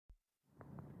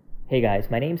Hey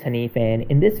guys, my name's Hanif, and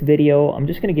in this video I'm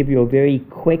just going to give you a very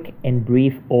quick and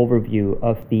brief overview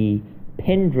of the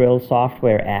PinDrill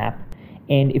software app.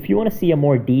 And if you want to see a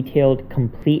more detailed,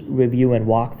 complete review and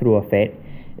walkthrough of it,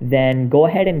 then go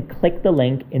ahead and click the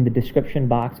link in the description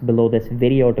box below this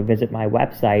video to visit my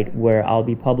website, where I'll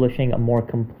be publishing a more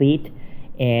complete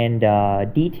and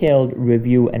detailed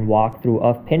review and walkthrough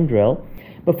of PinDrill.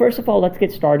 But first of all, let's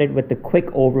get started with the quick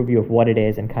overview of what it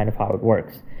is and kind of how it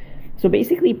works. So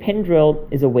basically,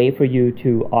 PinDrill is a way for you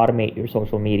to automate your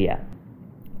social media.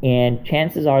 And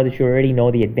chances are that you already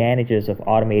know the advantages of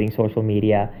automating social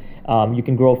media. You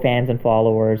can grow fans and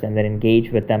followers and then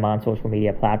engage with them on social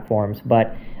media platforms.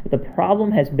 But the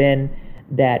problem has been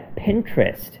that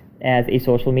Pintrest as a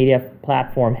social media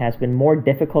platform has been more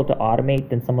difficult to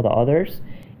automate than some of the others.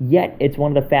 Yet it's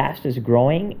one of the fastest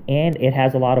growing, and it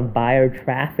has a lot of buyer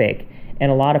traffic and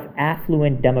a lot of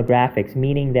affluent demographics,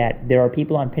 meaning that there are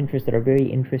people on Pinterest that are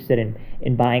very interested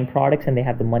in buying products and they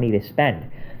have the money to spend.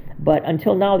 But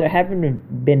until now, there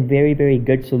haven't been very, very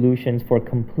good solutions for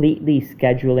completely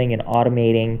scheduling and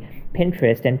automating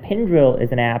Pinterest. And PinDrill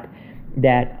is an app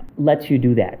that lets you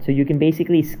do that. So you can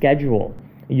basically schedule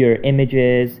your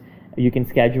images, you can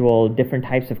schedule different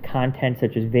types of content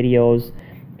such as videos,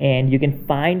 and you can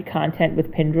find content with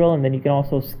PinDrill, and then you can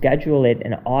also schedule it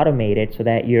and automate it so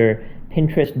that your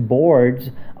Pinterest boards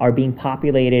are being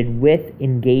populated with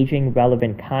engaging,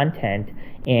 relevant content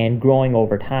and growing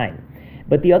over time.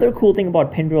 But the other cool thing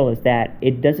about PinDrill is that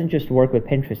it doesn't just work with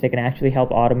Pinterest. It can actually help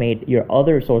automate your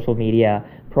other social media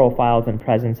profiles and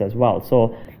presence as well.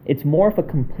 So it's more of a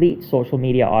complete social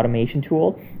media automation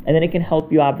tool, and then it can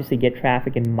help you obviously get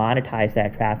traffic and monetize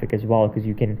that traffic as well, because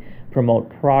you can promote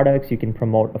products, you can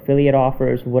promote affiliate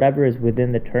offers, whatever is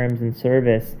within the terms and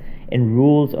service and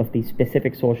rules of these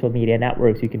specific social media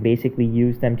networks. You can basically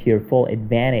use them to your full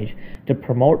advantage to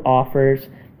promote offers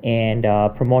and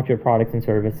promote your products and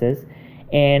services.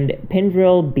 And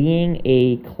PinDrill, being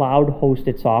a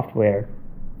cloud-hosted software,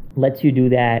 lets you do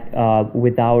that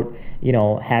without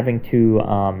having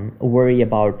to worry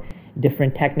about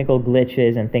different technical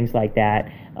glitches and things like that.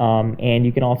 And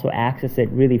you can also access it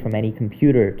really from any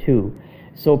computer too.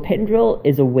 So PinDrill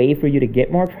is a way for you to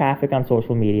get more traffic on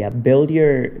social media, build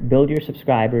your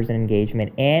subscribers and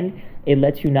engagement, and it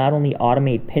lets you not only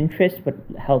automate Pinterest, but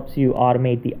helps you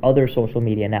automate the other social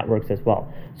media networks as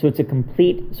well. So it's a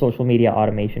complete social media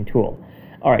automation tool.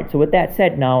 All right, so with that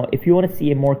said, now if you want to see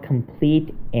a more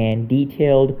complete and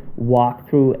detailed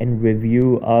walkthrough and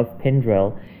review of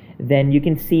PinDrill, then you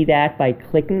can see that by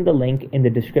clicking the link in the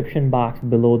description box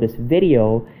below this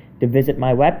video to visit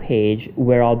my webpage,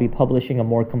 where I'll be publishing a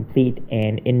more complete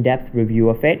and in-depth review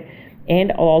of it.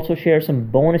 And I'll also share some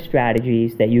bonus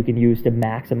strategies that you can use to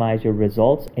maximize your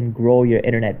results and grow your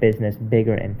internet business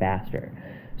bigger and faster.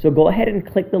 So go ahead and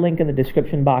click the link in the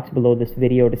description box below this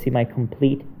video to see my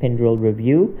complete PinDrill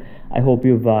review. I hope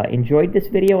you've enjoyed this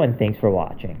video, and thanks for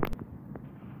watching.